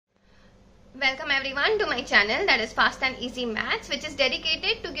Welcome everyone to my channel, that is Fast and Easy Maths, which is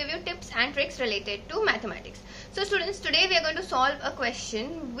dedicated to give you tips and tricks related to mathematics. So students, today we are going to solve a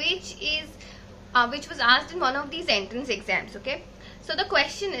question which was asked in one of these entrance exams. Okay, so the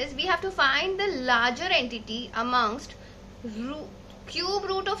question is, we have to find the larger entity amongst cube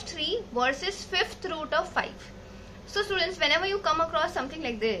root of 3 versus fifth root of 5. So students, whenever you come across something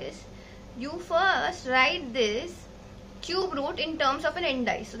like this, you first write this cube root in terms of an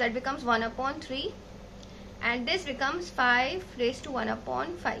indice. So that becomes 1 upon 3 and this becomes 5 raised to 1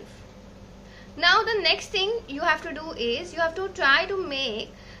 upon 5. Now the next thing you have to do is you have to try to make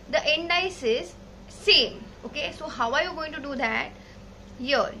the indices same. Okay, so how are you going to do that?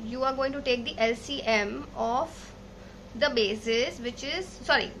 Here you are going to take the LCM of the bases, which is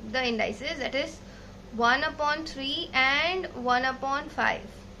the indices, that is 1 upon 3 and 1 upon 5.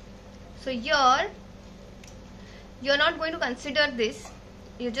 So here you're not going to consider this,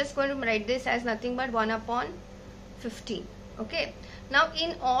 you're just going to write this as nothing but 1 upon 15. Okay, now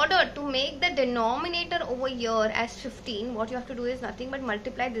in order to make the denominator over here as 15, what you have to do is nothing but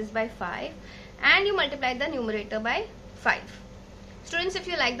multiply this by 5 and you multiply the numerator by 5. Students, if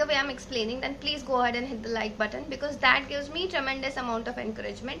you like the way I'm explaining, then please go ahead and hit the like button, because that gives me tremendous amount of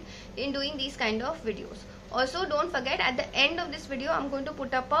encouragement in doing these kind of videos. Also, don't forget, at the end of this video I'm going to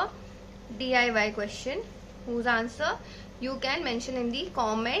put up a DIY question whose answer you can mention in the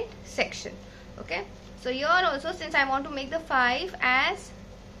comment section. Okay, so here also, since I want to make the 5 as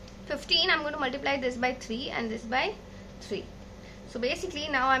 15, I'm going to multiply this by 3 and this by 3. So basically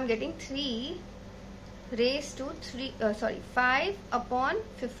now I'm getting 3 raised to 5 upon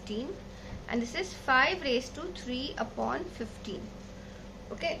 15, and this is 5 raised to 3 upon 15.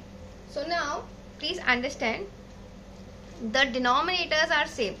 Okay, so now please understand, the denominators are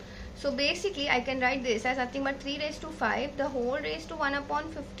same. So basically I can write this as nothing but 3 raised to 5 the whole raised to 1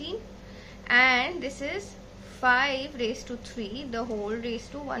 upon 15, and this is 5 raised to 3 the whole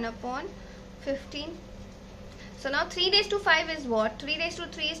raised to 1 upon 15. So now 3 raised to 5 is what? 3 raised to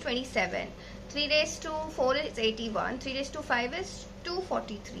 3 is 27, 3 raised to 4 is 81, 3 raised to 5 is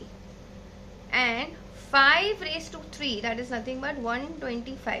 243, and 5 raised to 3, that is nothing but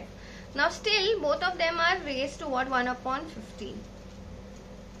 125. Now still both of them are raised to what? 1 upon 15.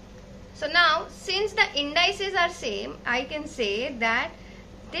 So now, since the indices are same, I can say that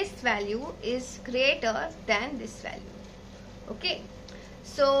this value is greater than this value. Okay,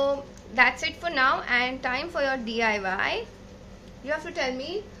 so that's it for now, and time for your DIY. You have to tell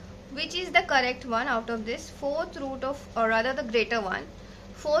me which is the correct one out of this, fourth root of, or rather the greater one,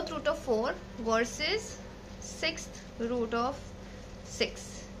 fourth root of 4 versus sixth root of 6.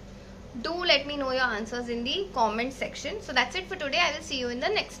 Do let me know your answers in the comment section. So that's it for today. I will see you in the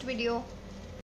next video.